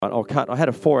I had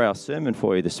a 4-hour sermon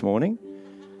for you this morning,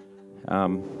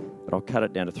 but I'll cut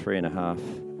it down to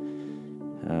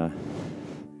 3.5.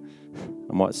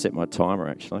 I might set my timer,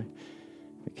 actually,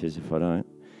 because if I don't...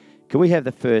 Can we have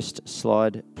the first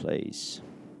slide, please?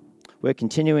 We're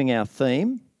continuing our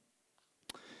theme,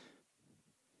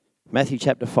 Matthew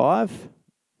chapter 5.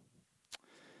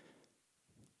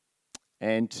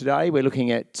 And today we're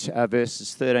looking at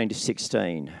verses 13 to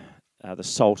 16, the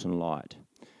salt and light.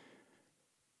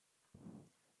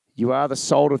 You are the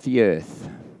salt of the earth,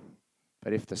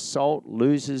 but if the salt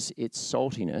loses its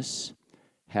saltiness,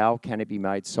 how can it be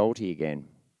made salty again?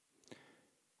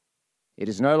 It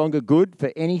is no longer good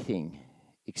for anything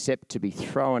except to be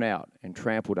thrown out and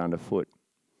trampled underfoot.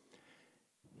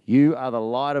 You are the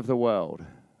light of the world.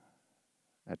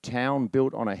 A town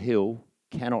built on a hill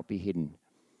cannot be hidden.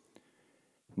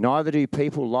 Neither do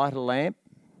people light a lamp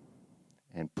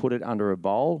and put it under a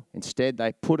bowl. Instead,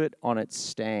 they put it on its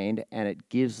stand, and it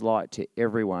gives light to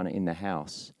everyone in the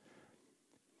house.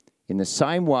 In the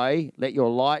same way, let your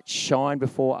light shine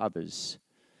before others,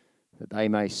 that they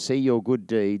may see your good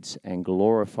deeds and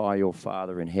glorify your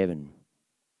Father in heaven.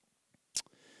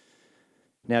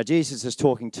 Now, Jesus is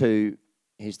talking to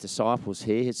his disciples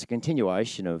here. It's a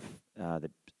continuation of the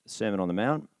Sermon on the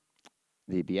Mount,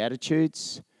 the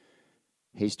Beatitudes.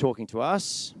 He's talking to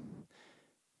us.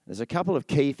 There's a couple of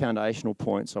key foundational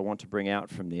points I want to bring out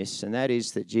from this, and that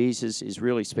is that Jesus is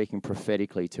really speaking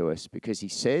prophetically to us, because he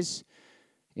says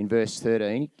in verse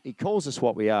 13, he calls us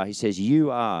what we are. He says,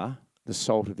 you are the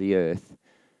salt of the earth.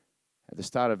 At the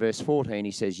start of verse 14,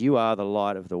 he says, you are the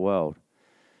light of the world.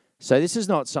 So this is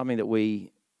not something that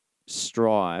we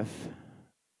strive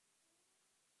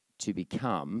to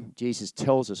become. Jesus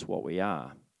tells us what we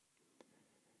are.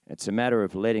 It's a matter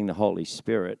of letting the Holy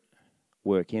Spirit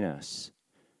work in us.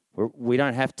 We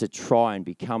don't have to try and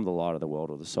become the light of the world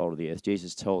or the salt of the earth.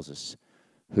 Jesus tells us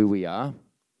who we are.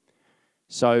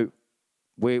 So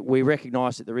we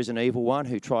recognise that there is an evil one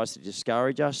who tries to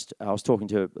discourage us. I was talking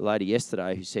to a lady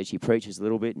yesterday who said she preaches a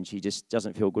little bit and she just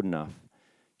doesn't feel good enough.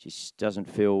 She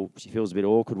feels a bit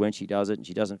awkward when she does it, and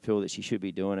she doesn't feel that she should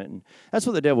be doing it. And that's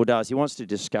what the devil does. He wants to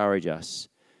discourage us.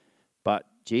 But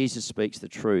Jesus speaks the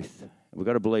truth. We've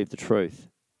got to believe the truth.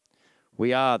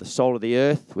 We are the salt of the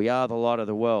earth. We are the light of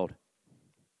the world.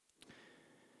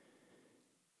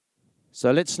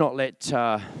 So let's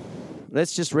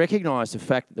just recognise the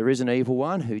fact that there is an evil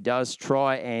one who does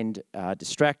try and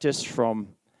distract us from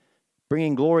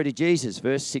bringing glory to Jesus.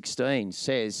 Verse 16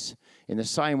 says, in the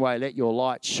same way, let your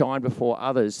light shine before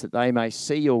others, that they may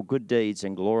see your good deeds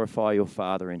and glorify your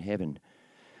Father in heaven.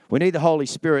 We need the Holy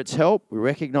Spirit's help. We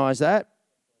recognise that.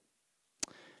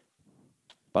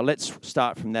 But let's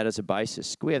start from that as a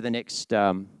basis. Can we have the next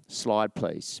slide,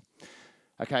 please?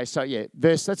 Okay, so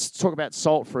let's talk about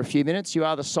salt for a few minutes. You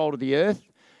are the salt of the earth,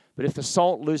 but if the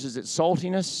salt loses its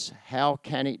saltiness, how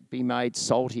can it be made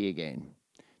salty again?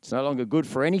 It's no longer good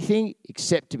for anything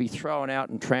except to be thrown out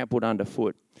and trampled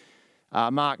underfoot.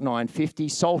 Mark 9:50,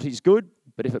 salt is good,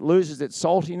 but if it loses its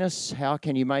saltiness, how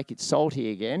can you make it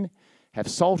salty again? Have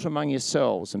salt among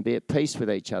yourselves and be at peace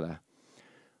with each other.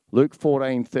 Luke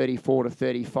 14:34 to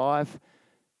 35,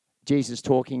 Jesus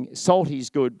talking, salt is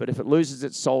good, but if it loses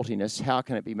its saltiness, how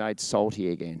can it be made salty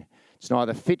again? It's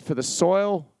neither fit for the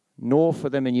soil nor for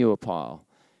the manure pile.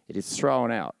 It is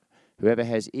thrown out. Whoever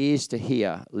has ears to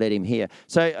hear, let him hear.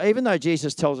 So even though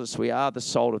Jesus tells us we are the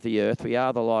salt of the earth, we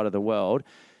are the light of the world,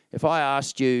 if I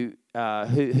asked you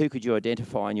who could you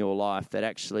identify in your life that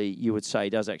actually you would say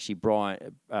does actually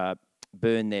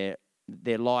burn their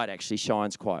light actually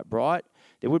shines quite bright,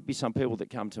 there would be some people that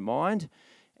come to mind.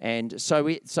 And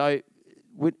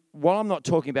while I'm not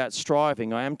talking about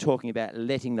striving, I am talking about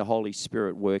letting the Holy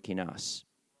Spirit work in us.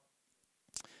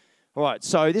 All right,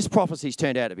 so this prophecy's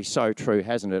turned out to be so true,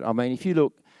 hasn't it? I mean, if you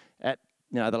look at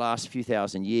the last few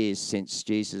thousand years since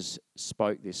Jesus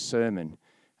spoke this sermon,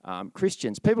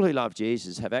 Christians, people who love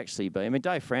Jesus, have actually been... I mean,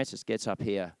 Dave Francis gets up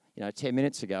here 10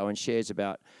 minutes ago and shares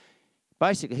about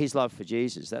basically his love for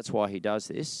Jesus. That's why he does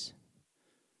this.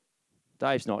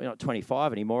 Dave's you're not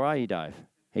 25 anymore, are you, Dave?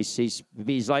 He's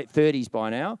his late 30s by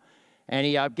now. And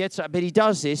he gets up, but he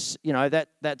does this,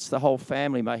 that's the whole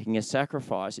family making a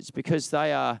sacrifice. It's because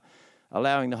they are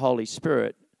allowing the Holy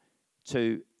Spirit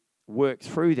to work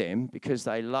through them, because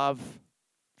they love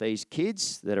these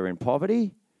kids that are in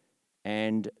poverty,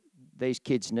 and these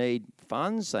kids need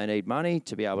funds, they need money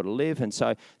to be able to live. And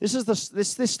so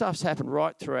this stuff's happened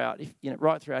right throughout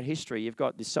history. You've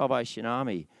got the Salvation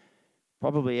Army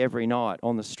probably every night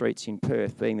on the streets in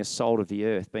Perth, being the salt of the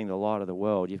earth, being the light of the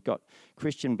world. You've got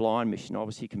Christian Blind Mission,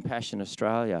 obviously Compassion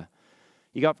Australia.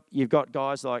 You've got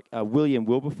guys like William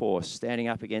Wilberforce standing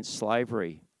up against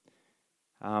slavery.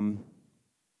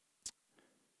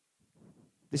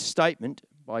 This statement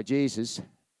by Jesus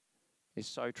is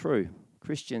so true.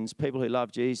 Christians, people who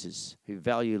love Jesus, who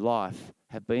value life,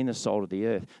 have been the salt of the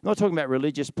earth. I'm not talking about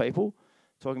religious people,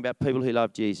 I'm talking about people who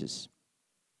love Jesus.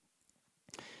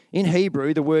 In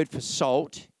Hebrew, the word for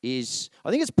salt is, I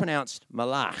think it's pronounced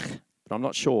malach, but I'm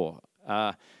not sure.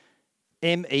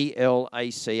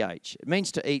 M-E-L-A-C-H. It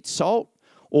means to eat salt,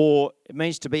 or it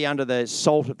means to be under the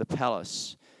salt of the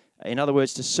palace. In other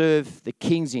words, to serve the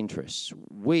king's interests.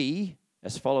 We,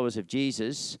 as followers of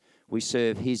Jesus, we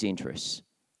serve his interests.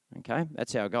 Okay?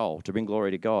 That's our goal, to bring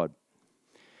glory to God.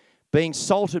 Being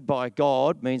salted by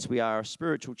God means we are a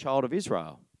spiritual child of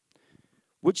Israel,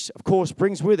 which, of course,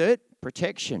 brings with it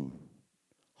protection,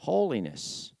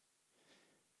 holiness,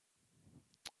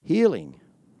 healing.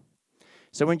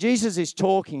 So when Jesus is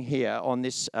talking here on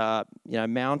this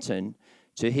mountain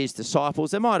to his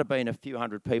disciples, there might have been a few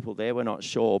hundred people there, we're not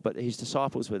sure, but his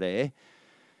disciples were there.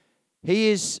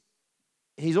 He's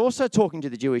also talking to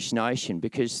the Jewish nation,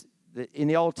 because in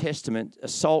the Old Testament, a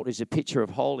salt is a picture of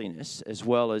holiness as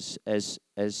well as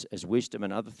wisdom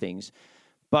and other things.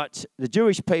 But the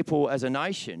Jewish people as a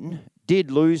nation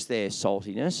did lose their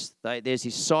saltiness. There's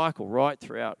this cycle right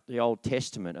throughout the Old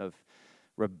Testament of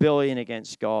rebellion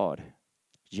against God,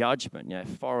 judgment.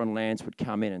 Foreign lands would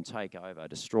come in and take over,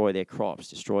 destroy their crops,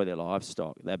 destroy their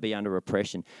livestock. They'd be under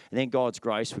oppression. And then God's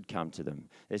grace would come to them.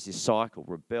 There's this cycle,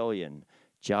 rebellion,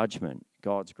 judgment,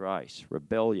 God's grace,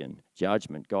 rebellion,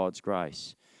 judgment, God's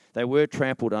grace. They were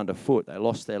trampled underfoot. They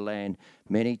lost their land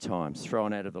many times,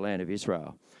 thrown out of the land of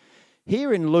Israel.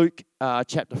 Here in Luke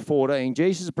chapter 14,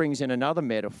 Jesus brings in another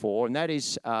metaphor, and that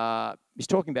is, he's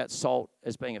talking about salt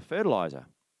as being a fertilizer.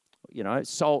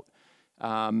 Salt,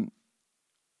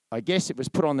 I guess it was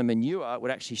put on the manure, it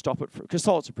would actually stop it, because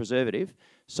salt's a preservative,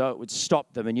 so it would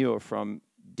stop the manure from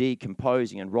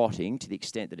decomposing and rotting to the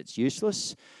extent that it's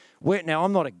useless. Now,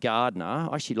 I'm not a gardener.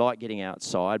 I actually like getting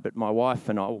outside, but my wife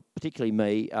and I, particularly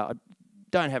me,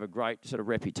 don't have a great sort of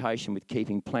reputation with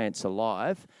keeping plants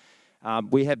alive.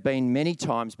 We have been many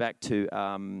times back to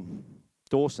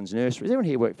Dawson's Nursery. Does anyone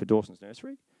here work for Dawson's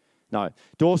Nursery? No.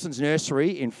 Dawson's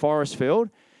Nursery in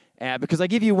Forestfield, because they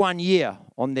give you 1 year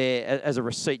on there as a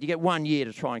receipt. You get 1 year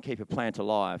to try and keep a plant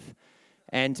alive.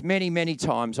 And many, many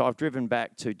times I've driven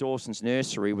back to Dawson's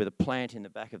Nursery with a plant in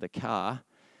the back of the car.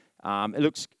 It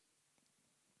looks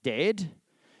dead.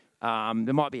 There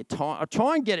might be I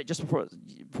try and get it just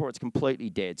before it's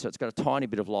completely dead, so it's got a tiny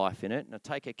bit of life in it. And I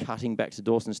take a cutting back to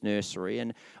Dawson's Nursery,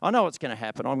 and I know what's going to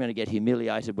happen. I'm going to get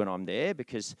humiliated when I'm there,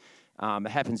 because it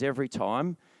happens every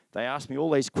time. They ask me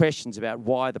all these questions about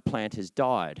why the plant has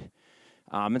died.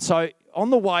 And so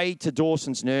on the way to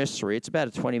Dawson's Nursery, it's about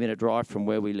a 20-minute drive from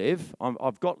where we live.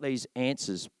 I've got these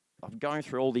answers. I'm going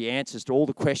through all the answers to all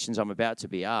the questions I'm about to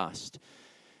be asked.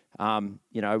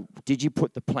 Did you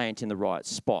put the plant in the right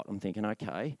spot? I'm thinking,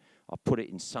 okay, I've put it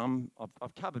in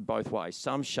I've covered both ways,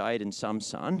 some shade and some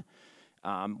sun.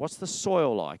 What's the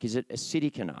soil like? Is it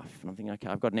acidic enough? And I'm thinking, okay,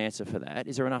 I've got an answer for that.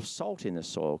 Is there enough salt in the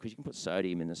soil? Because you can put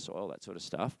sodium in the soil, that sort of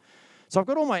stuff. So I've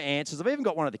got all my answers. I've even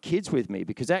got one of the kids with me,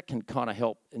 because that can kind of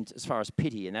help as far as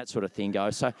pity and that sort of thing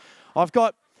goes. So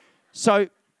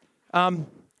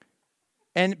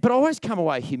but I always come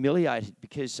away humiliated,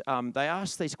 because they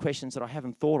ask these questions that I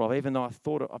haven't thought of, even though I've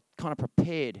kind of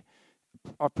prepared.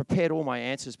 I've prepared all my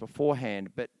answers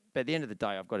beforehand, but at the end of the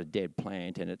day, I've got a dead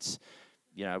plant, and it's,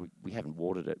 we haven't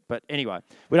watered it. But anyway,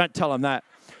 we don't tell them that.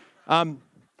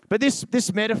 But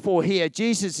this metaphor here,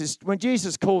 when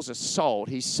Jesus calls us salt,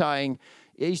 he's saying,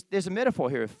 there's a metaphor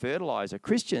here of fertilizer.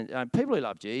 People who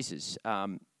love Jesus,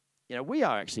 we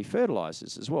are actually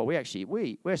fertilizers as well. We're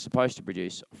supposed to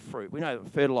produce fruit. We know what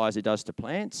fertilizer does to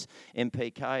plants,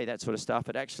 NPK, that sort of stuff.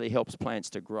 It actually helps plants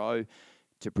to grow,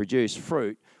 to produce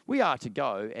fruit. We are to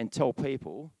go and tell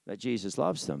people that Jesus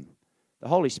loves them. The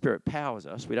Holy Spirit powers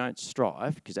us. We don't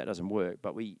strive, because that doesn't work,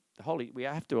 but we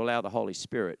have to allow the Holy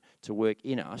Spirit to work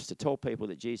in us to tell people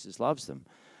that Jesus loves them.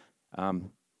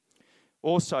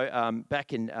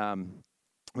 Back in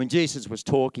when Jesus was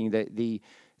talking, the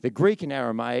Greek and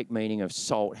Aramaic meaning of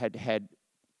salt had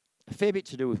a fair bit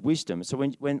to do with wisdom. So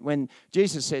when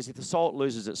Jesus says if the salt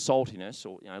loses its saltiness,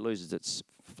 or loses its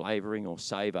flavouring or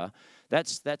savour,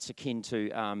 that's akin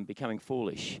to becoming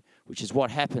foolish, which is what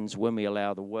happens when we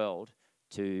allow the world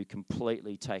to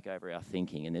completely take over our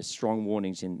thinking. And there's strong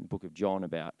warnings in the book of John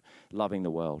about loving the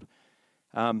world.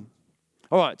 All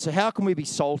right, so how can we be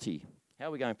salty? How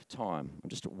are we going for time? I'm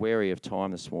just wary of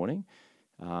time this morning.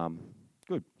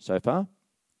 Good, so far.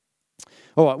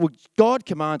 All right, well, God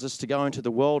commands us to go into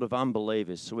the world of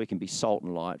unbelievers so we can be salt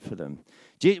and light for them.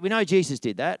 We know Jesus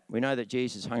did that. We know that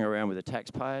Jesus hung around with the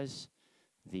taxpayers,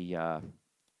 the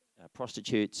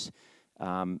prostitutes.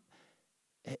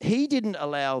 He didn't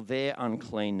allow their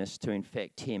uncleanness to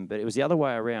infect him, but it was the other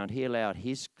way around. He allowed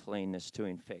his cleanness to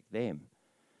infect them.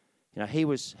 You know, he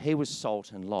was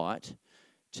salt and light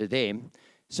to them.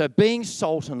 So being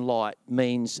salt and light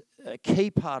means a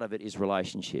key part of it is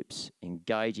relationships,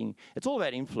 engaging. It's all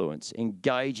about influence,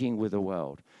 engaging with the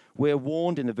world. We're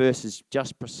warned in the verses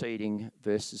just preceding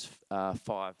verses 5,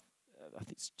 I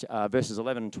think it's verses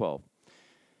 11 and 12,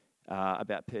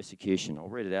 about persecution. I'll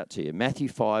read it out to you. Matthew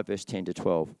 5, verse 10 to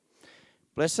 12.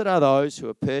 Blessed are those who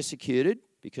are persecuted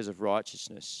because of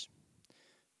righteousness,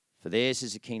 for theirs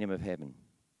is the kingdom of heaven.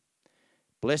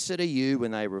 Blessed are you when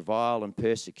they revile and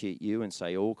persecute you and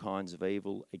say all kinds of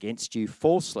evil against you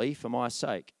falsely for my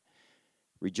sake.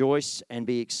 Rejoice and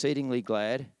be exceedingly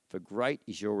glad, for great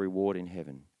is your reward in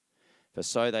heaven. For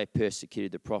so they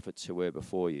persecuted the prophets who were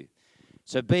before you.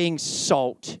 So being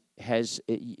salt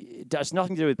it does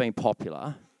nothing to do with being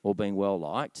popular or being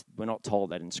well-liked. We're not told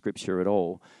that in Scripture at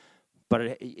all.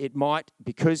 But it might,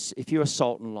 because if you're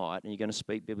salt and light and you're going to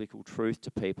speak biblical truth to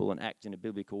people and act in a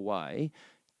biblical way,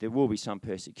 there will be some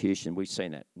persecution. We've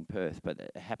seen that in Perth, but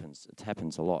it happens. It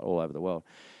happens a lot all over the world.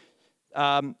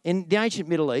 In the ancient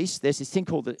Middle East, there's this thing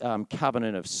called the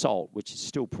covenant of salt, which is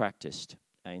still practiced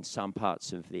in some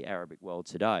parts of the Arabic world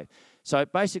today. So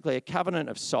basically a covenant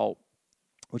of salt,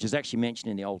 which is actually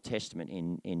mentioned in the Old Testament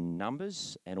in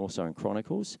Numbers and also in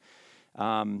Chronicles,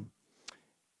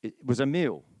 it was a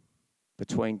meal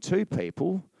between two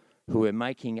people who were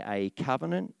making a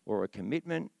covenant or a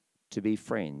commitment to be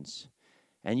friends.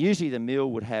 And usually the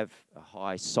meal would have a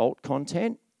high salt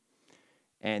content.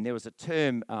 And there was a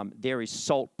term, there is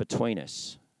salt between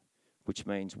us, which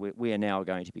means we are now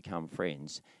going to become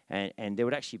friends. And there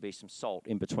would actually be some salt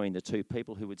in between the two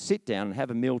people who would sit down and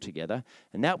have a meal together.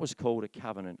 And that was called a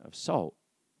covenant of salt.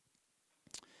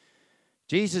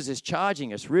 Jesus is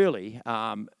charging us really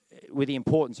with the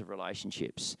importance of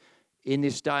relationships. In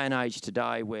this day and age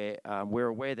today where we're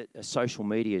aware that social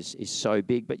media is so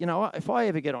big. But, you know, if I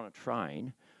ever get on a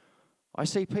train, I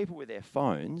see people with their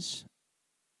phones,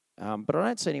 but I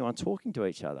don't see anyone talking to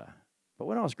each other. But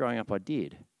when I was growing up, I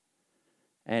did.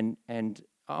 And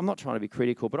I'm not trying to be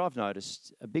critical, but I've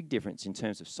noticed a big difference in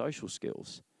terms of social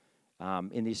skills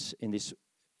in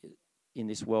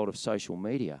this world of social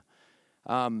media.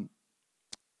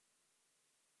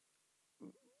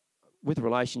 With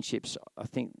relationships, I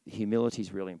think humility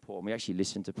is really important. We actually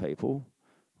listen to people.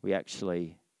 We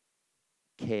actually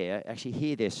care, actually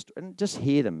hear and just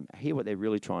hear them, hear what they're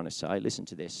really trying to say, listen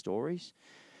to their stories.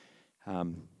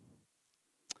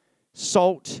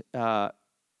 Salt, the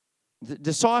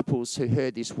disciples who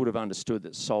heard this would have understood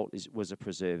that salt was a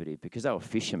preservative because they were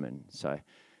fishermen. So,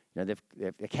 you know,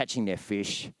 they're catching their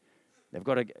fish. They've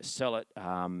got to sell it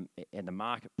in the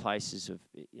marketplaces of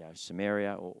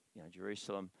Samaria or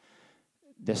Jerusalem.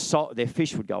 Their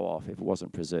fish would go off if it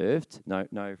wasn't preserved.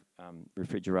 No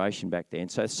refrigeration back then.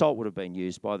 So salt would have been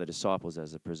used by the disciples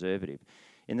as a preservative.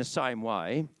 In the same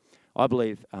way, I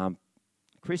believe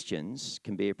Christians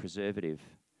can be a preservative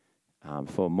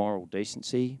for moral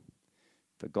decency,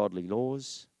 for godly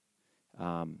laws.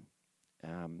 And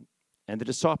the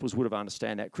disciples would have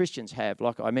understood that. Christians have,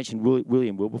 like I mentioned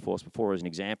William Wilberforce before as an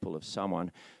example of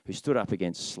someone who stood up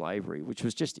against slavery, which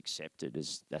was just accepted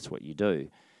as that's what you do.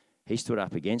 He stood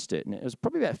up against it. And it was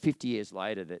probably about 50 years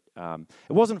later that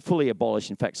it wasn't fully abolished.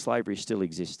 In fact, slavery still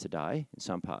exists today in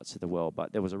some parts of the world,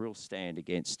 but there was a real stand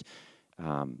against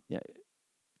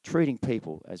treating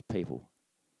people as people.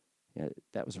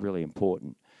 That was really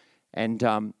important. And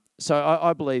so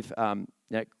I believe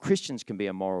Christians can be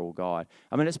a moral guide.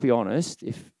 I mean, let's be honest,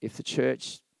 if the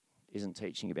church isn't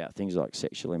teaching about things like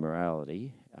sexual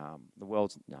immorality, the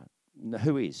world's,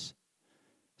 who is?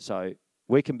 So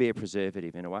we can be a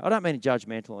preservative in a way. I don't mean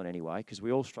judgmental in any way, because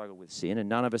we all struggle with sin, and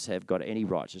none of us have got any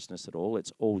righteousness at all.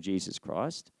 It's all Jesus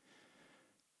Christ.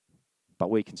 But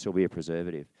we can still be a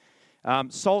preservative.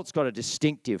 Salt's got a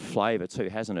distinctive flavour too,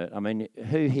 hasn't it? I mean,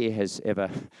 who here has ever...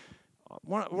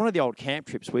 One of the old camp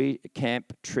tricks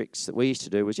that we used to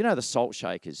do was, the salt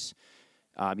shakers.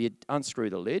 You'd unscrew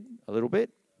the lid a little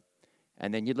bit,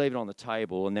 and then you'd leave it on the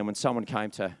table, and then when someone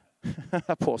came to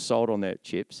pour salt on their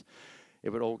chips, it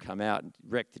would all come out and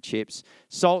wreck the chips.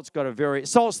 Salt's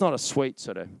not a sweet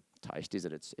sort of taste, is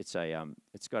it?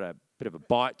 It's got a bit of a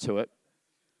bite to it.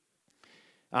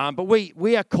 But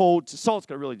we are called. Salt's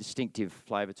got a really distinctive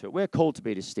flavour to it. We're called to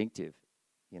be distinctive,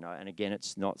 And again,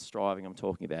 it's not striving I'm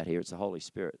talking about here. It's the Holy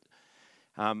Spirit.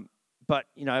 But But,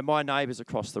 you know, my neighbours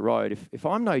across the road, if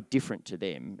I'm no different to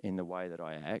them in the way that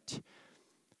I act,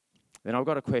 then I've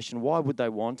got to question, why would they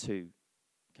want to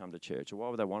come to church, or why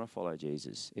would they want to follow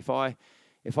Jesus? If I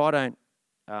don't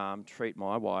treat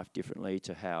my wife differently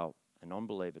to how a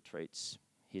non-believer treats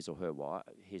his or her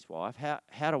wife, how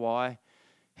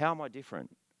am I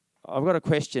different? I've got to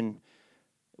question.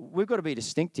 We've got to be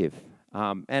distinctive.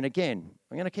 And again,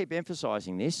 I'm going to keep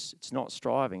emphasising this. It's not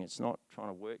striving. It's not trying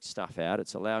to work stuff out.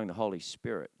 It's allowing the Holy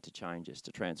Spirit to change us,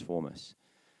 to transform us.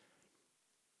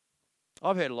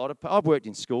 I've worked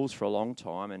in schools for a long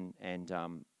time, and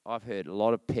I've heard a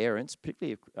lot of parents,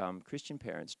 particularly Christian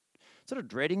parents, sort of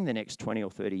dreading the next 20 or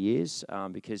 30 years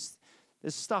because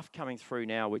there's stuff coming through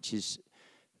now which is,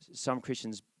 some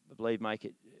Christians believe, make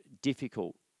it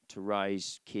difficult to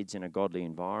raise kids in a godly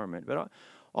environment. But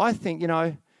I think,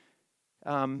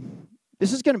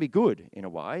 this is going to be good in a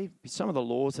way, some of the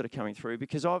laws that are coming through,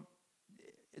 because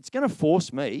it's going to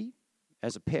force me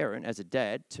as a parent, as a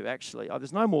dad, to actually,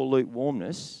 there's no more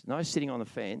lukewarmness, no sitting on the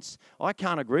fence. I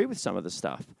can't agree with some of the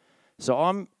stuff.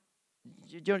 So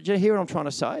do you hear what I'm trying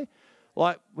to say?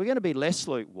 Like, we're going to be less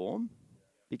lukewarm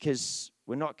because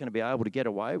we're not going to be able to get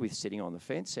away with sitting on the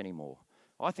fence anymore.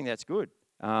 I think that's good.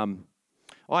 When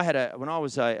I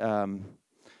was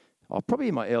probably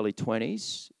in my early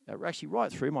 20s, actually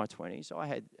right through my 20s, I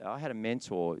had a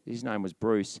mentor. His name was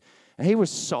Bruce, and he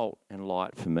was salt and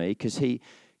light for me because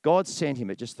God sent him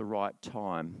at just the right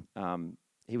time.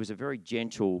 He was a very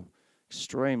gentle,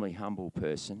 extremely humble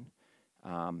person,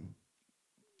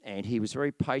 and he was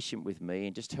very patient with me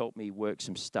and just helped me work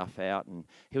some stuff out. And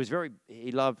he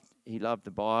loved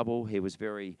the Bible. He was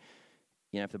very,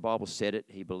 if the Bible said it,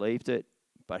 he believed it.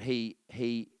 But he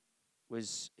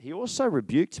also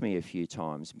rebuked me a few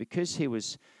times because he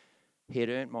had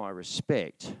earned my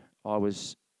respect. I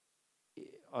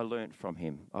learnt from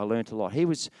him. I learnt a lot. I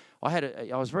was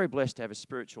very blessed to have a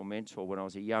spiritual mentor when I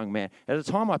was a young man. At the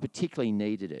time, I particularly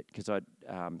needed it because I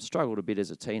struggled a bit as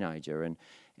a teenager, and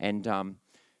I'm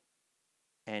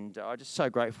just so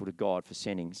grateful to God for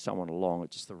sending someone along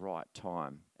at just the right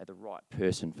time, at the right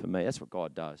person for me. That's what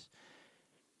God does.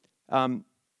 I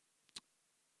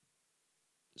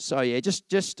just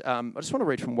want to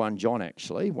read from 1 John,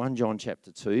 actually. 1 John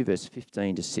chapter 2, verse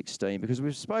 15 to 16, because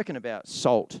we've spoken about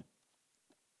salt.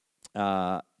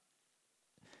 If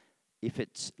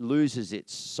it loses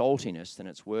its saltiness, then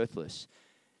it's worthless.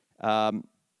 1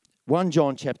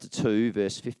 John chapter 2,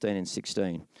 verse 15 and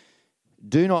 16.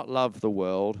 Do not love the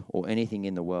world or anything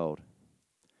in the world.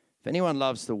 If anyone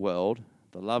loves the world,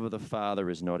 the love of the Father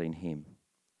is not in him.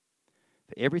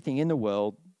 For everything in the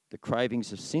world, the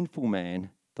cravings of sinful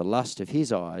man, the lust of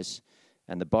his eyes,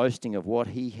 and the boasting of what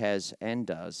he has and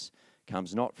does,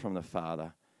 comes not from the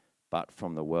Father, but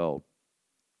from the world.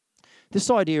 This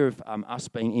idea of us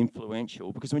being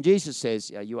influential, because when Jesus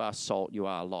says, you are salt, you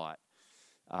are light,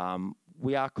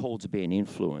 we are called to be an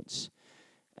influence.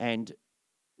 And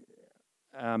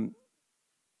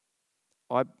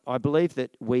I believe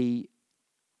that we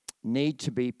need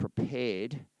to be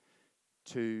prepared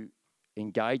to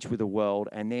engage with the world,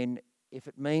 and then if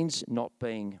it means not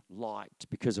being liked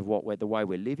because of the way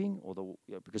we're living, or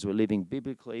because we're living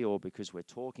biblically, or because we're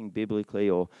talking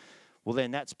biblically,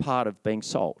 then that's part of being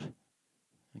salt.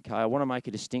 Okay, I want to make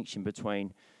a distinction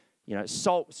between,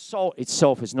 salt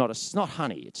itself is not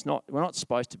honey. We're not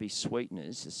supposed to be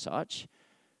sweeteners as such,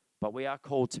 but we are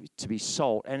called to be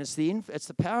salt, and it's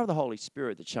the power of the Holy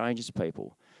Spirit that changes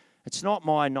people. It's not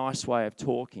my nice way of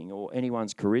talking or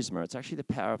anyone's charisma. It's actually the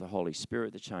power of the Holy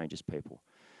Spirit that changes people.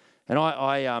 And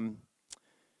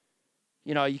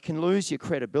you can lose your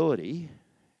credibility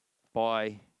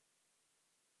by,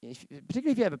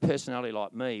 particularly if you have a personality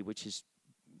like me, which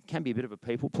can be a bit of a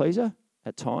people pleaser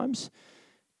at times,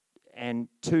 and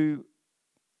I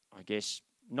guess,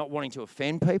 not wanting to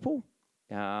offend people.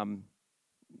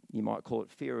 You might call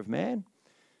it fear of man.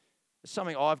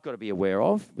 Something I've got to be aware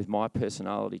of with my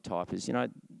personality type is,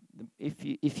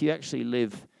 if you actually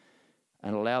live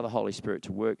and allow the Holy Spirit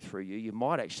to work through you, you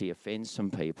might actually offend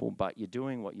some people, but you're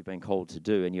doing what you've been called to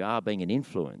do, and you are being an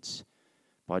influence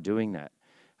by doing that.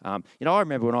 I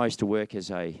remember when I used to work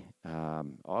I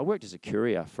worked as a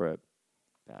courier for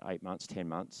about 8 months, 10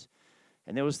 months,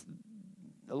 and there was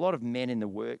a lot of men in the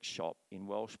workshop in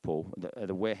Welshpool,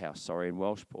 the warehouse, in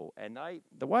Welshpool, and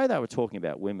the way they were talking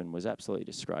about women was absolutely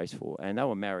disgraceful, and they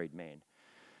were married men.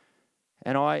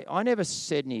 And I never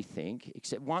said anything,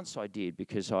 except once I did,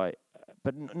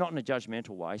 but not in a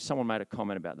judgmental way. Someone made a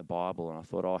comment about the Bible, and I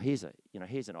thought, here's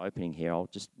an opening here. I'll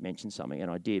just mention something, and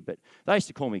I did. But they used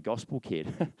to call me Gospel Kid.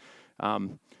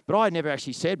 But I never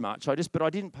actually said much. But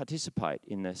I didn't participate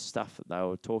in the stuff that they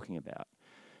were talking about.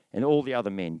 And all the other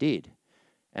men did.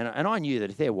 And I knew that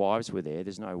if their wives were there,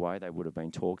 there's no way they would have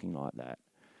been talking like that.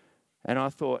 And I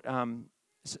thought, and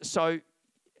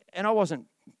I wasn't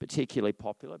particularly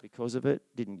popular because of it.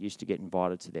 Didn't used to get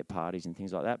invited to their parties and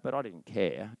things like that, but I didn't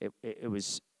care. It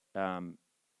was,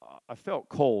 I felt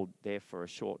called there for a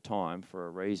short time for a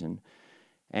reason.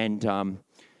 And,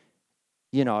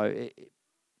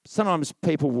 sometimes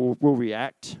people will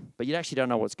react, but you actually don't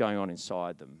know what's going on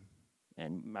inside them.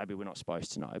 And maybe we're not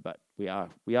supposed to know, but we are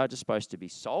just supposed to be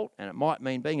salt, and it might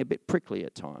mean being a bit prickly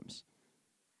at times.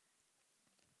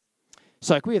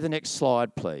 So can we have the next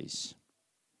slide, please?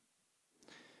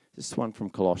 This one from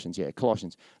Colossians. Yeah,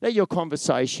 Colossians. Let your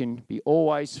conversation be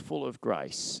always full of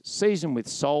grace, seasoned with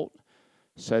salt,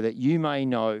 so that you may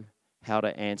know how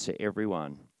to answer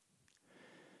everyone.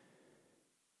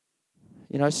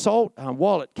 Salt,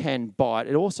 while it can bite,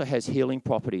 it also has healing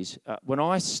properties. When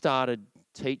I started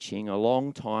teaching a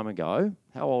long time ago,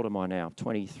 how old am I now?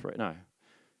 23? No.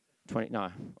 20? No.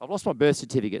 I've lost my birth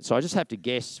certificate, so I just have to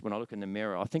guess when I look in the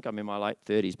mirror. I think I'm in my late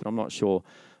 30s, but I'm not sure.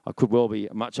 I could well be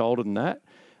much older than that.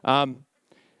 No,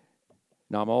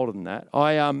 I'm older than that.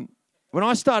 When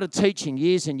I started teaching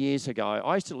years and years ago,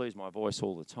 I used to lose my voice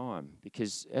all the time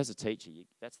because as a teacher,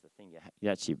 that's the thing.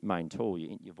 That's your main tool,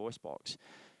 your voice box.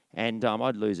 And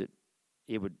I'd lose it.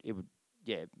 It would,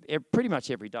 pretty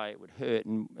much every day it would hurt.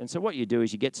 And so what you do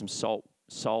is you get some salt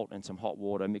and some hot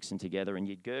water, mix them together, and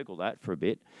you'd gurgle that for a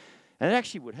bit. And it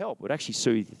actually would help. It would actually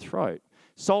soothe your throat.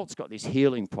 Salt's got this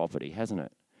healing property, hasn't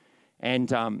it? And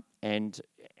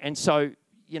so,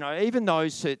 even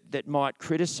those that might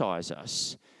criticise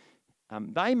us,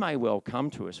 they may well come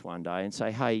to us one day and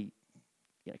say, hey,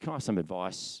 can I have some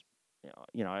advice?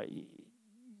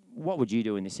 What would you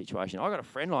do in this situation? I got a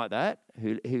friend like that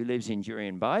who lives in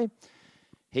Jurien Bay.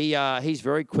 He's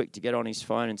very quick to get on his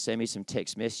phone and send me some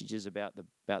text messages about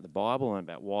the Bible and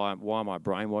about why am I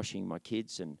brainwashing my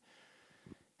kids, and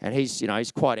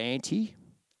he's quite anti.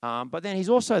 But then he's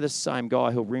also the same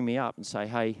guy who'll ring me up and say,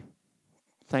 hey,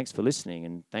 thanks for listening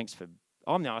and thanks for.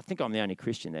 I think I'm the only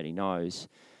Christian that he knows.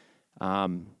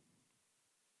 Or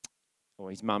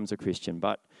his mum's a Christian,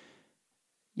 but.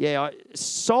 Yeah,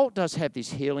 salt does have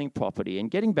this healing property.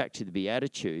 And getting back to the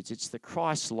Beatitudes, it's the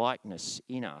Christ-likeness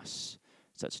in us.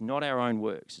 So it's not our own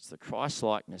works. It's the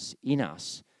Christ-likeness in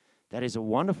us that is a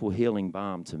wonderful healing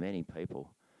balm to many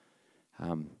people.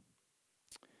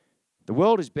 The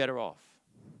world is better off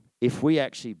if we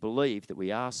actually believe that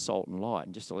we are salt and light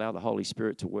and just allow the Holy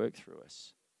Spirit to work through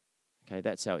us. Okay,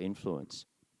 that's our influence.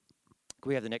 Can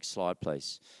we have the next slide,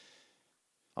 please?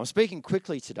 I'm speaking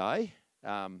quickly today.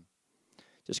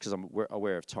 Just because I'm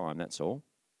aware of time, that's all.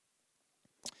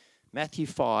 Matthew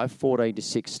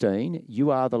 5:14-16,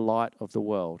 you are the light of the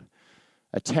world.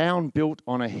 A town built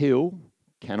on a hill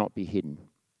cannot be hidden.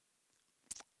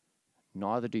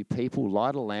 Neither do people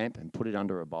light a lamp and put it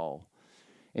under a bowl.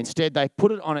 Instead, they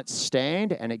put it on its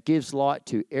stand, and it gives light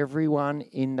to everyone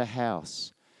in the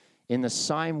house. In the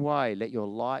same way, let your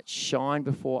light shine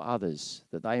before others,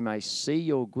 that they may see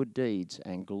your good deeds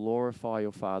and glorify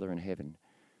your Father in heaven.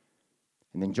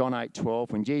 And then John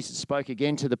 8:12, when Jesus spoke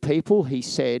again to the people, he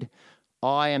said,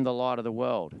 I am the light of the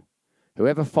world.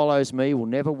 Whoever follows me will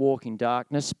never walk in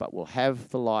darkness, but will have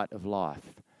the light of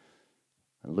life.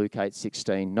 And Luke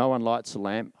 8:16, no one lights a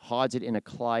lamp, hides it in a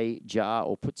clay jar,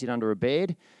 or puts it under a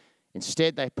bed.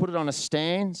 Instead, they put it on a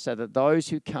stand so that those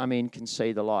who come in can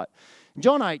see the light. In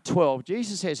John 8:12,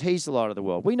 Jesus says he's the light of the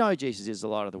world. We know Jesus is the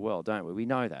light of the world, don't we? We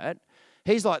know that.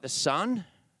 He's like the sun.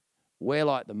 We're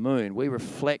like the moon. We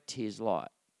reflect his light.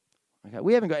 Okay,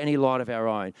 we haven't got any light of our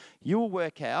own. You will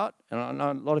work out, and I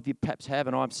know a lot of you perhaps have,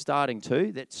 and I'm starting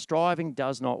to, that striving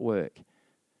does not work.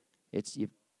 It's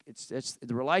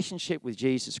the relationship with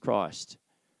Jesus Christ.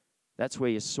 That's where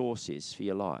your source is for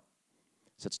your light.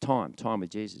 So it's time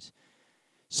with Jesus.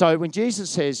 So when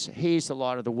Jesus says he is the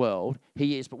light of the world,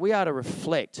 he is, but we are to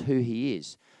reflect who he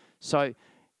is. So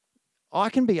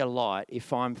I can be a light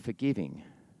if I'm forgiving,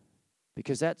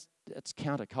 because that's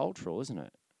countercultural, isn't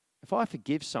it? If I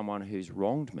forgive someone who's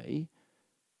wronged me,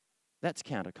 that's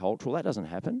countercultural. That doesn't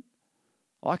happen.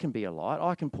 I can be a light.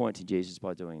 I can point to Jesus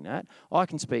by doing that. I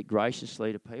can speak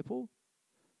graciously to people.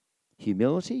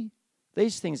 Humility.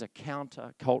 These things are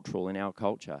countercultural in our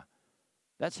culture.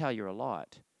 That's how you're a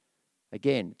light.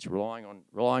 Again, it's relying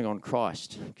on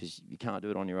Christ, because you can't do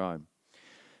it on your own.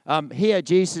 Here,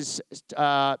 Jesus'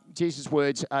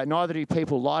 words, neither do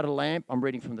people light a lamp. I'm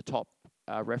reading from the top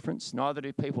reference. Neither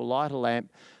do people light a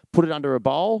lamp, put it under a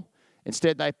bowl.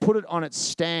 Instead, they put it on its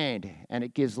stand, and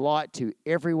it gives light to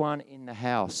everyone in the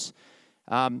house.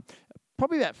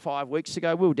 Probably about 5 weeks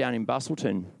ago, we were down in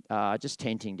Bustleton, just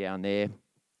tenting down there,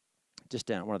 just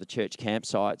down at one of the church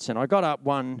campsites. And I got up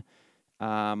one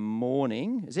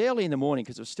morning. It was early in the morning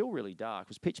because it was still really dark. It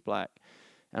was pitch black.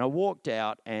 And I walked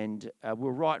out, and we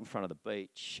were right in front of the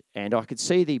beach. And I could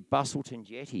see the Bustleton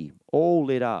Jetty all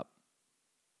lit up.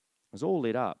 It was all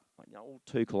lit up, all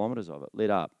 2 kilometres of it lit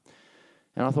up.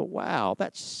 And I thought, wow,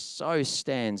 that so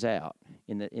stands out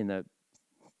in the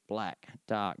black,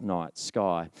 dark night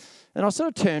sky. And I sort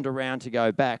of turned around to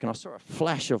go back, and I saw a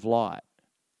flash of light.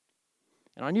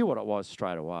 And I knew what it was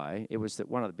straight away. It was that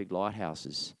one of the big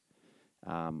lighthouses,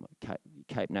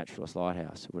 Cape Naturalist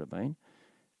Lighthouse it would have been,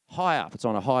 high up. It's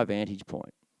on a high vantage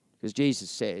point. Because Jesus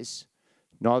says,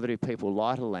 neither do people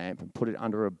light a lamp and put it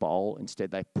under a bowl.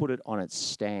 Instead, they put it on its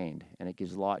stand, and it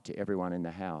gives light to everyone in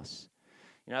the house.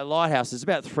 You know, lighthouses, there's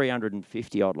about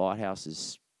 350-odd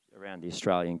lighthouses around the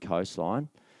Australian coastline.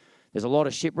 There's a lot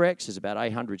of shipwrecks. There's about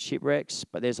 800 shipwrecks,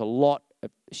 but there's a lot of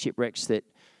shipwrecks that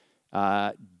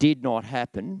did not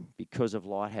happen because of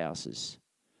lighthouses.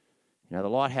 You know, the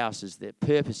lighthouses, their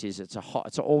purpose is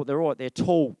they're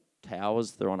tall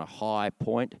towers. They're on a high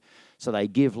point, so they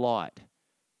give light.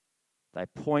 They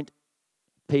point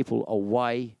people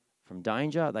away from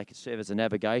danger. They can serve as a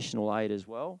navigational aid as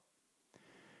well.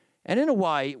 And in a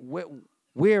way,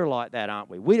 we're like that, aren't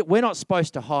we? We're not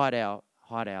supposed to hide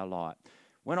our light.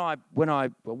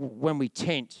 When we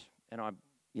tent, and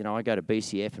I go to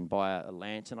BCF and buy a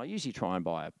lantern. I usually try and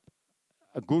buy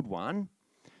a good one,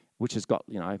 which has got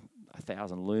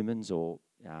 1,000 lumens or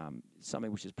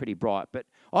something which is pretty bright. But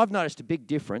I've noticed a big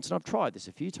difference, and I've tried this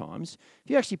a few times.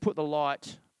 If you actually put the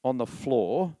light on the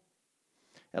floor,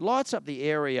 it lights up the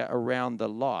area around the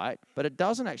light, but it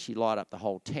doesn't actually light up the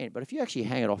whole tent. But if you actually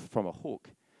hang it off from a hook,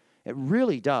 it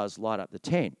really does light up the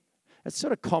tent. It's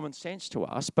sort of common sense to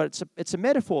us, but it's a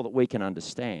metaphor that we can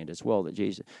understand as well, that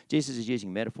Jesus is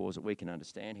using metaphors that we can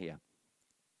understand here.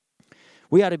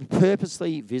 We are to be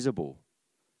purposely visible.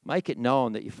 Make it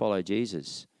known that you follow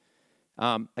Jesus.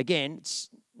 Again, it's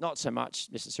not so much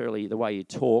necessarily the way you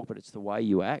talk, but it's the way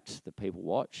you act that people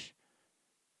watch.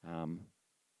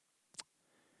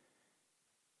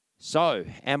 So,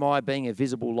 am I being a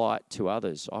visible light to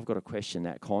others? I've got to question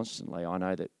that constantly. I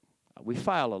know that we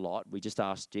fail a lot. We just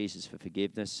ask Jesus for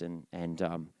forgiveness, and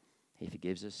he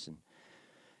forgives us. And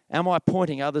am I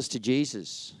pointing others to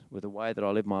Jesus with the way that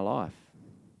I live my life?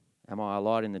 Am I a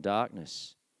light in the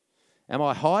darkness? Am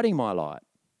I hiding my light?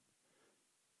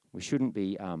 We shouldn't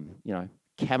be,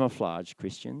 camouflage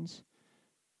Christians.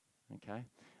 Okay.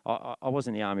 I was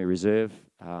in the Army Reserve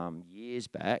years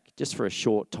back, just for a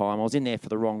short time. I was in there for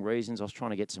the wrong reasons. I was trying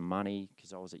to get some money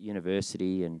because I was at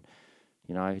university and,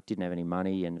 didn't have any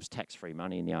money, and it was tax-free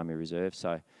money in the Army Reserve.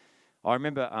 So I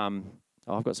remember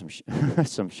I've got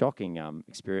some shocking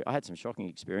experience. I had some shocking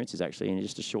experiences actually in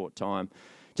just a short time,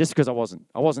 just because I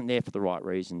wasn't there for the right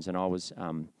reasons. And I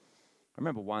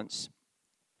remember once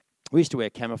we used to wear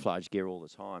camouflage gear all the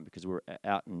time because we were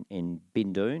out in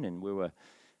Bindoon, and we were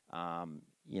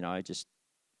just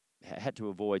had to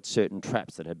avoid certain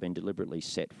traps that had been deliberately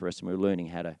set for us, and we were learning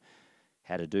how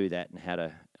to do that and how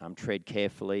to tread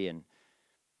carefully and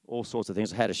all sorts of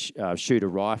things. I had to shoot a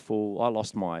rifle. I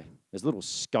lost there's a little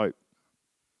scope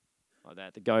like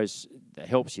that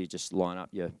helps you just line up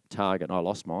your target, and I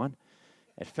lost mine.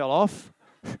 It fell off,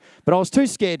 but I was too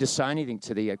scared to say anything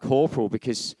to the corporal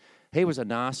because he was a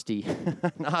nasty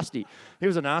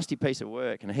piece of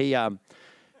work, and he already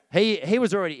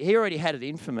had it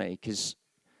in for me because,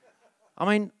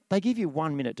 they give you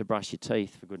 1 minute to brush your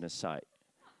teeth, for goodness sake.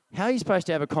 How are you supposed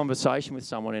to have a conversation with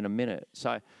someone in a minute?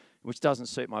 Which doesn't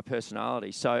suit my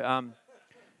personality. So,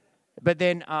 but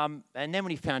then, and then when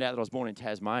he found out that I was born in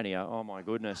Tasmania, oh my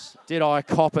goodness, did I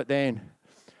cop it then?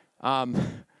 Our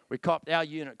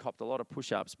unit copped a lot of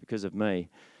push-ups because of me.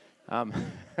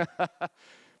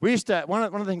 We used to, one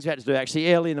of the things we had to do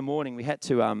actually early in the morning, we had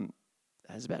to,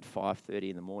 it was about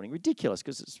 5:30 in the morning. Ridiculous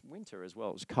because it's winter as well.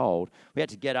 It was cold. We had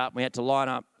to get up. We had to line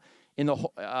up in the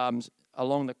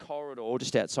along the corridor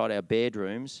just outside our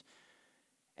bedrooms,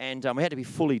 and we had to be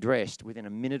fully dressed within a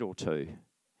minute or two.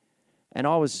 And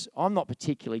I'm not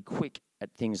particularly quick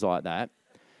at things like that,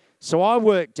 so I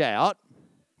worked out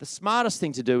the smartest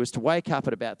thing to do is to wake up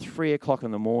at about 3 o'clock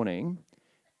in the morning,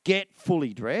 get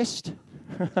fully dressed.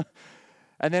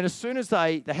 And then as soon as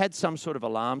they had some sort of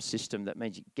alarm system that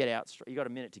means you get out, you got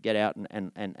a minute to get out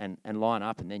and line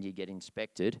up, and then you get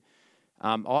inspected.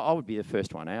 I would be the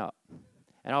first one out,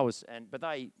 but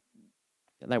they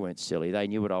weren't silly. They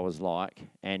knew what I was like,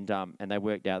 and they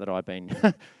worked out that I'd been.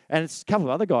 And a couple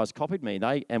of other guys copied me.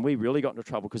 And we really got into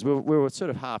trouble because we were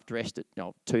sort of half dressed at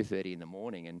 2:30 in the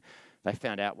morning, and they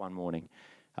found out one morning.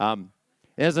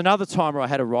 There's another time where I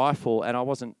had a rifle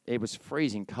and it was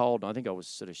freezing cold, and I think I was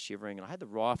sort of shivering, and I had the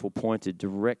rifle pointed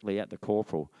directly at the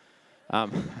corporal.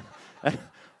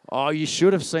 Oh, you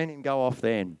should have seen him go off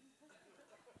then.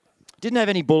 Didn't have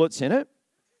any bullets in it.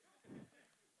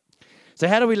 So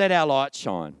how do we let our light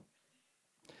shine?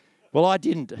 Well, I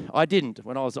didn't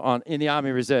when I was in the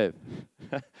Army Reserve.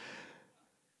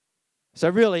 So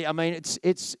really, I mean,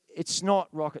 it's not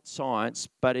rocket science,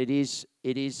 but it is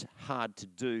hard to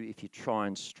do if you try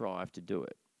and strive to do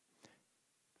it.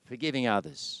 Forgiving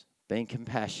others, being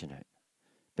compassionate,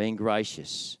 being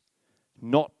gracious,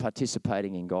 not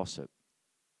participating in gossip,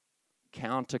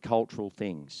 countercultural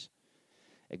things,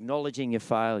 acknowledging your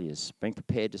failures, being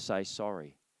prepared to say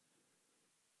sorry.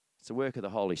 It's the work of the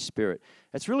Holy Spirit.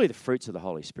 It's really the fruits of the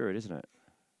Holy Spirit, isn't it?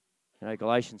 You know,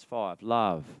 Galatians 5,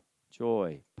 love,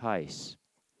 joy, peace,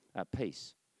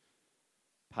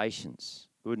 patience,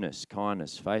 goodness,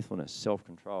 kindness, faithfulness,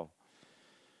 self-control.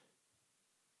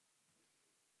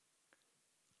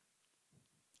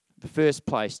 The first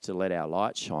place to let our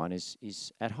light shine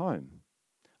is at home.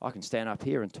 I can stand up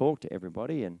here and talk to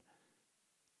everybody, and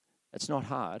it's not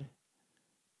hard,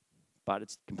 but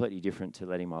it's completely different to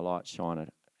letting my light shine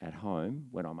at home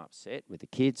when I'm upset with the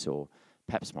kids, or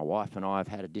perhaps my wife and I have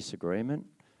had a disagreement.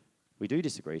 We do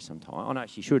disagree sometimes. Oh, no,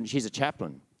 she shouldn't. She's a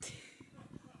chaplain.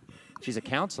 She's a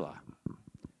counsellor.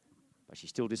 But she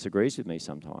still disagrees with me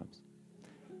sometimes.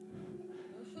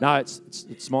 No,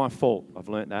 it's my fault. I've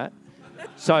learnt that.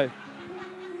 So,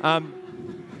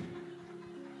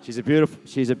 she's a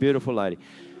beautiful lady.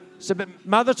 So, but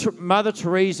Mother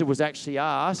Teresa was actually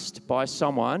asked by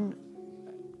someone,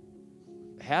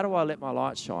 how do I let my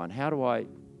light shine? How do I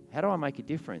make a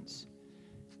difference?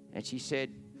 And she said,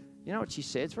 you know what she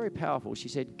said? It's very powerful. She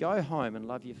said, go home and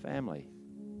love your family.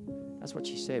 That's what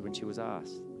she said when she was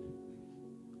asked.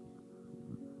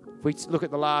 If we look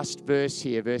at the last verse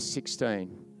here, verse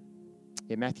 16.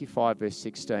 In Matthew 5, verse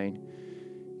 16.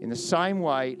 In the same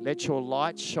way, let your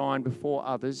light shine before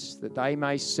others, that they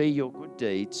may see your good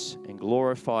deeds and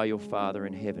glorify your Father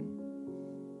in heaven.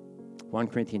 1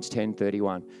 Corinthians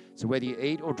 10:31. So whether you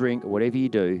eat or drink or whatever you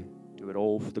do it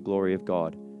all for the glory of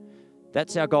God.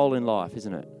 That's our goal in life,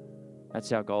 isn't it?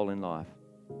 That's our goal in life.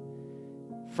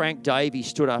 Frank Davey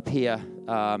stood up here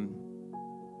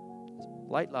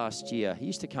late last year. He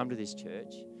used to come to this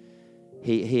church.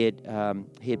 He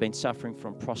had been suffering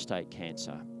from prostate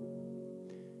cancer.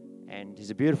 And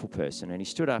he's a beautiful person. And he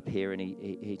stood up here and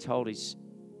he told his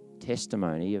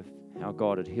testimony of how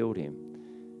God had healed him.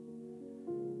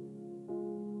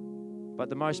 But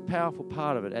the most powerful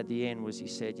part of it at the end was he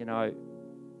said, you know,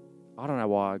 I don't know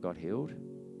why I got healed.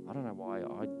 I don't know why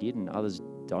I did and others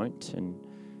don't.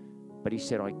 But he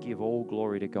said, I give all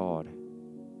glory to God.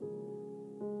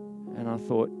 And I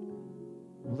thought,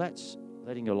 well, that's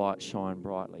letting your light shine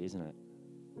brightly, isn't it?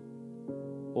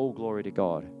 All glory to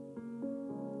God.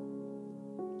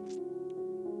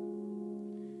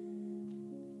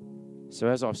 So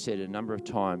as I've said a number of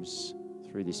times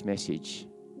through this message,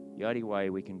 the only way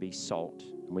we can be salt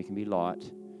and we can be light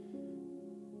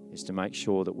is to make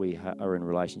sure that we are in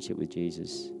relationship with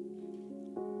Jesus.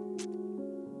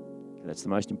 That's the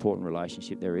most important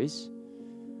relationship there is.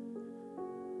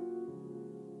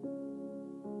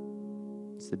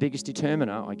 It's the biggest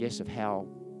determiner, I guess, of how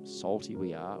salty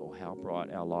we are or how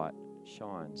bright our light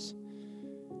shines.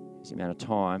 It's the amount of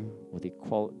time or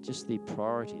just the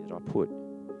priority that I put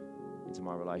into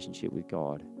my relationship with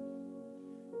God.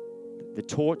 The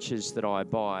torches that I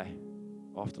buy,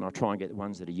 often I try and get the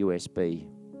ones that are USB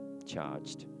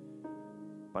charged.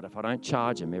 But if I don't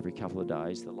charge them every couple of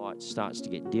days, the light starts to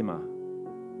get dimmer.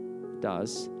 It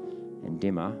does, and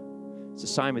dimmer. It's the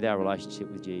same with our relationship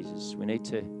with Jesus. We need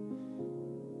to...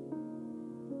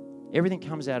 Everything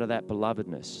comes out of that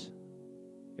belovedness.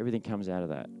 Everything comes out of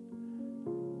that.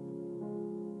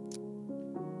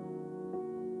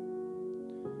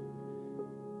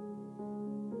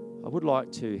 I would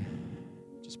like to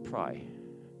just pray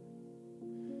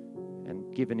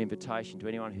and give an invitation to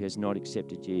anyone who has not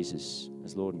accepted Jesus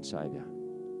as Lord and Saviour.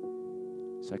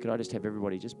 So could I just have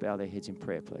everybody just bow their heads in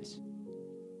prayer, please?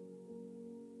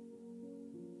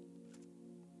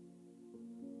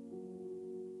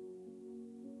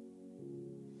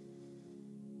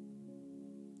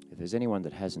 If there's anyone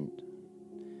that hasn't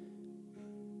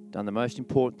done the most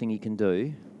important thing you can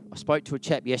do, I spoke to a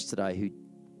chap yesterday who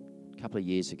a couple of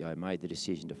years ago made the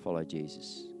decision to follow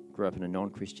Jesus. Grew up in a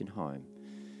non-Christian home.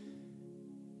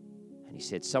 And he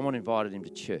said someone invited him to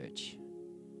church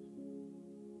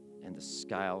and the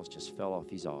scales just fell off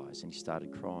his eyes and he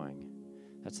started crying.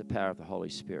 That's the power of the Holy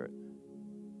Spirit.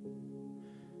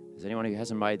 Is there anyone who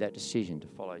hasn't made that decision to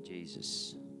follow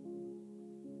Jesus?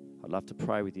 I'd love to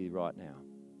pray with you right now.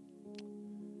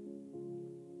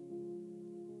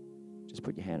 Just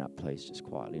put your hand up, please, just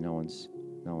quietly. No one's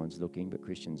looking, but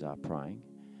Christians are praying.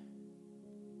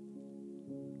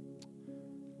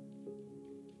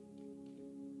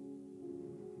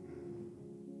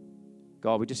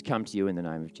 God, we just come to you in the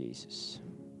name of Jesus.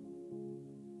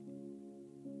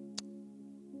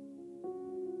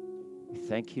 We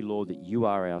thank you, Lord, that you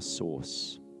are our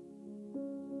source.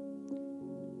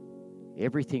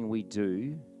 Everything we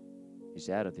do is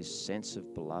out of this sense of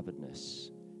belovedness.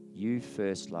 You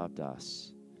first loved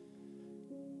us.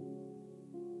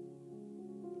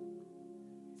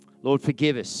 Lord,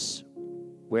 forgive us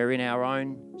where in our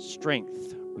own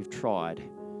strength we've tried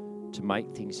to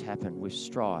make things happen. We've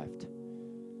strived.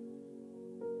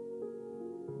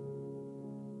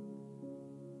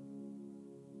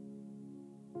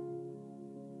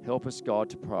 Help us, God,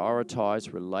 to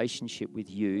prioritize relationship with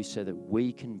you so that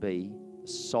we can be the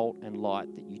salt and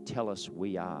light that you tell us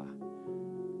we are.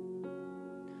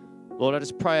 Lord, I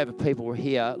just pray over people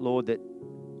here, Lord, that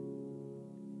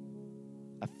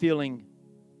are feeling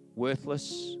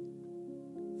worthless,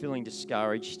 feeling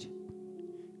discouraged,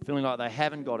 feeling like they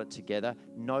haven't got it together.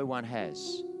 No one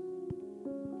has.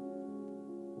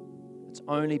 It's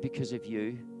only because of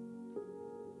you.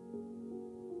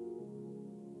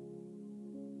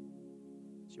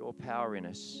 It's your power in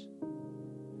us.